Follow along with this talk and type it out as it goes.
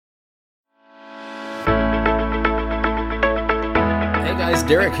guys,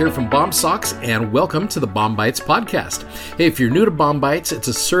 Derek here from Bomb Socks, and welcome to the BOM-BITES podcast. Hey, if you're new to BOM-BITES, it's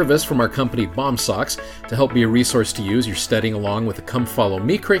a service from our company Bomb Socks to help be a resource to use. You're studying along with the Come Follow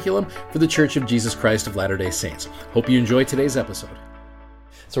Me curriculum for the Church of Jesus Christ of Latter-day Saints. Hope you enjoy today's episode.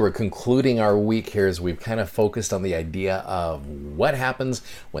 So we're concluding our week here as we've kind of focused on the idea of what happens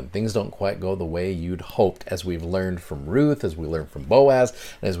when things don't quite go the way you'd hoped, as we've learned from Ruth, as we learned from Boaz,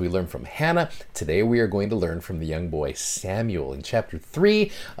 and as we learned from Hannah. Today we are going to learn from the young boy Samuel in chapter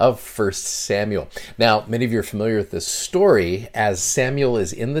 3 of 1 Samuel. Now, many of you are familiar with this story. As Samuel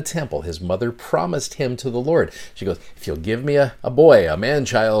is in the temple, his mother promised him to the Lord. She goes, if you'll give me a boy, a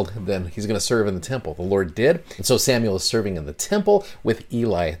man-child, then he's going to serve in the temple. The Lord did. And so Samuel is serving in the temple with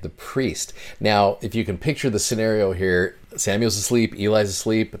Eli the priest. Now, if you can picture the scenario here, Samuel's asleep, Eli's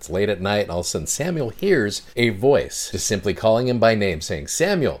asleep, it's late at night, and all of a sudden Samuel hears a voice, just simply calling him by name, saying,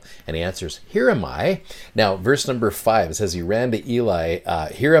 Samuel, and he answers, here am I. Now, verse number 5, it says, he ran to Eli,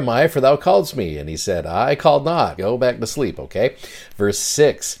 here am I, for thou calledst me. And he said, I called not, go back to sleep, okay? Verse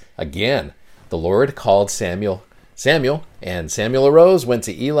 6, again, the Lord called Samuel, and Samuel arose, went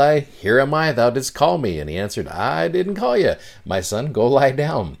to Eli, here am I, thou didst call me. And he answered, I didn't call you, my son, go lie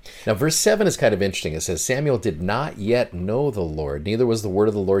down. Now verse 7 is kind of interesting. It says, Samuel did not yet know the Lord, neither was the word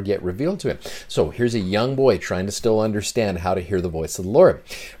of the Lord yet revealed to him. So here's a young boy trying to still understand how to hear the voice of the Lord.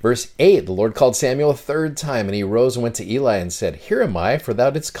 Verse 8, the Lord called Samuel a third time, and he arose and went to Eli and said, here am I, for thou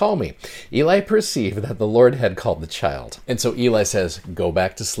didst call me. Eli perceived that the Lord had called the child. And so Eli says, go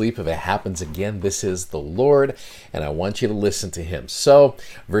back to sleep. If it happens again, this is the Lord, and I want you to listen to him. So,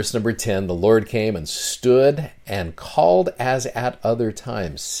 verse number 10, the Lord came and stood and called as at other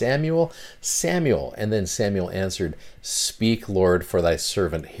times, Samuel, Samuel. And then Samuel answered, speak, Lord, for thy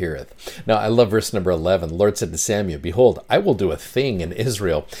servant heareth. Now, I love verse number 11. The Lord said to Samuel, behold, I will do a thing in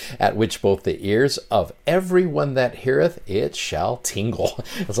Israel, at which both the ears of everyone that heareth, it shall tingle.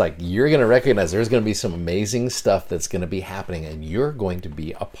 It's like, you're going to recognize there's going to be some amazing stuff that's going to be happening, and you're going to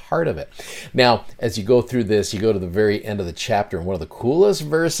be a part of it. Now, as you go through this, you go to the very end of the chapter, and one of the coolest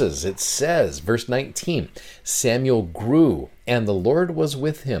verses, it says, verse 19, Samuel grew, and the Lord was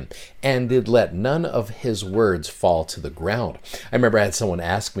with him, and did let none of his words fall to the ground. I remember I had someone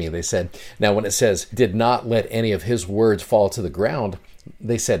ask me, they said, now when it says, did not let any of his words fall to the ground,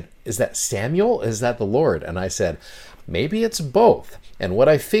 they said, is that Samuel? Is that the Lord? And I said, maybe it's both. And what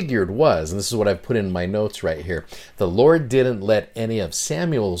I figured was, and this is what I've put in my notes right here, the Lord didn't let any of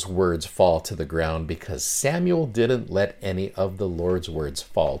Samuel's words fall to the ground because Samuel didn't let any of the Lord's words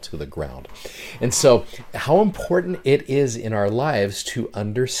fall to the ground. And so how important it is in our lives to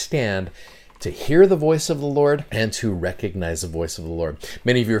understand, to hear the voice of the Lord and to recognize the voice of the Lord.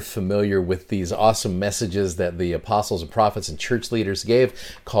 Many of you are familiar with these awesome messages that the apostles and prophets and church leaders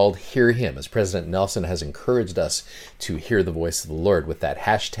gave called Hear Him, as President Nelson has encouraged us to hear the voice of the Lord with that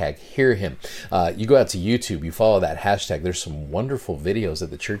hashtag Hear Him. You go out to YouTube, you follow that hashtag. There's some wonderful videos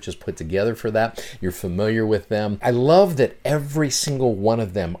that the church has put together for that. You're familiar with them. I love that every single one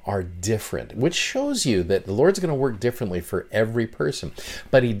of them are different, which shows you that the Lord's going to work differently for every person.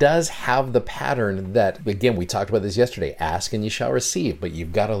 But He does have the pattern that, again, we talked about this yesterday, ask and you shall receive, but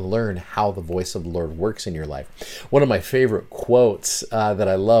you've got to learn how the voice of the Lord works in your life. One of my favorite quotes that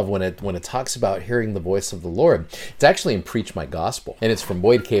I love when it talks about hearing the voice of the Lord, it's actually in Preach My Gospel, and it's from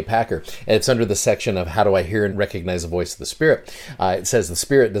Boyd K. Packer, and it's under the section of how do I hear and recognize the voice of the Spirit. It says, the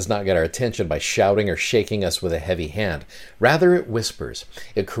Spirit does not get our attention by shouting or shaking us with a heavy hand. Rather, it whispers.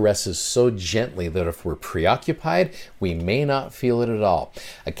 It caresses so gently that if we're preoccupied, we may not feel it at all.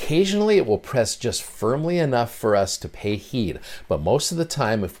 Occasionally, it will press just firmly enough for us to pay heed, but most of the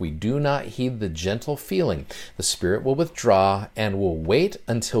time, if we do not heed the gentle feeling, the Spirit will withdraw and will wait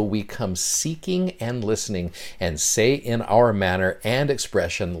until we come seeking and listening and say in our manner and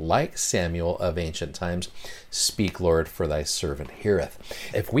expression, like Samuel of ancient times, speak, Lord, for thy servant heareth.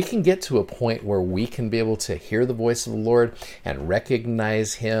 If we can get to a point where we can be able to hear the voice of the Lord and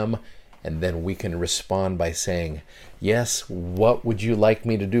recognize Him, and then we can respond by saying, yes, what would you like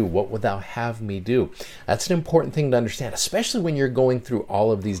me to do? What would thou have me do? That's an important thing to understand, especially when you're going through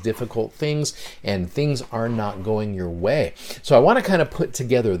all of these difficult things and things are not going your way. So I want to kind of put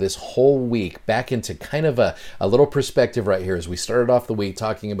together this whole week back into kind of a little perspective right here as we started off the week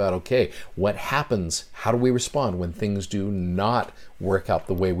talking about, okay, what happens? How do we respond when things do not work out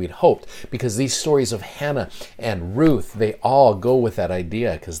the way we'd hoped? Because these stories of Hannah and Ruth, they all go with that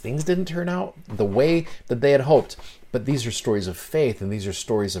idea because things didn't turn out the way that they had hoped. but these are stories of faith, and these are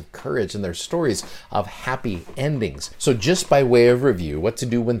stories of courage, and they're stories of happy endings. So just by way of review, what to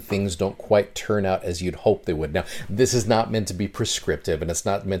do when things don't quite turn out as you'd hope they would. Now, this is not meant to be prescriptive, and it's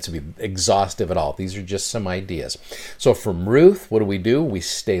not meant to be exhaustive at all. These are just some ideas. So from Ruth, what do? We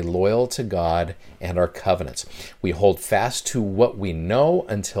stay loyal to God and our covenants. We hold fast to what we know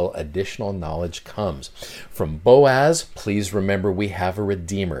until additional knowledge comes. From Boaz, please remember we have a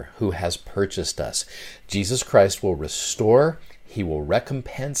Redeemer who has purchased us. Jesus Christ will restore, He will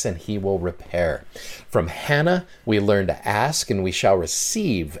recompense, and He will repair. From Hannah, we learn to ask and we shall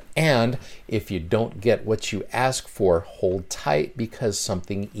receive. And if you don't get what you ask for, hold tight because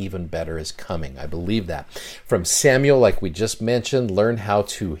something even better is coming. I believe that. From Samuel, like we just mentioned, learn how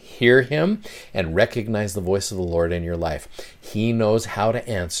to hear him and recognize the voice of the Lord in your life. He knows how to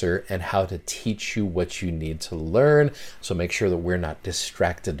answer and how to teach you what you need to learn. So make sure that we're not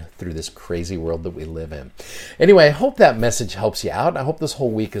distracted through this crazy world that we live in. Anyway, I hope that message helps you out. I hope this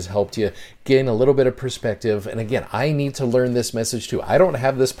whole week has helped you gain a little bit of perspective. And again, I need to learn this message too. I don't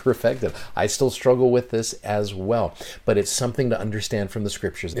have this perfected. I still struggle with this as well. But it's something to understand from the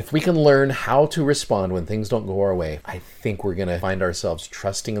scriptures. If we can learn how to respond when things don't go our way, I think we're going to find ourselves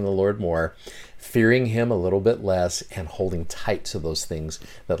trusting in the Lord more, fearing Him a little bit less, and holding tight to those things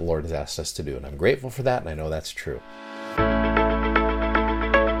that the Lord has asked us to do. And I'm grateful for that, and I know that's true.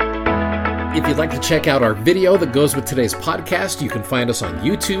 If you'd like to check out our video that goes with today's podcast, you can find us on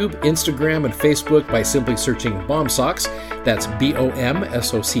YouTube, Instagram, and Facebook by simply searching BOM-SOCKS. That's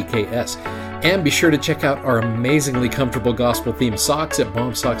BOMSOCKS. And be sure to check out our amazingly comfortable gospel-themed socks at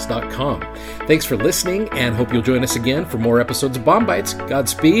BOMSOCKS.com. Thanks for listening, and hope you'll join us again for more episodes of BOM-BITES.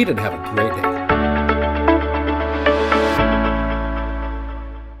 Godspeed, and have a great day.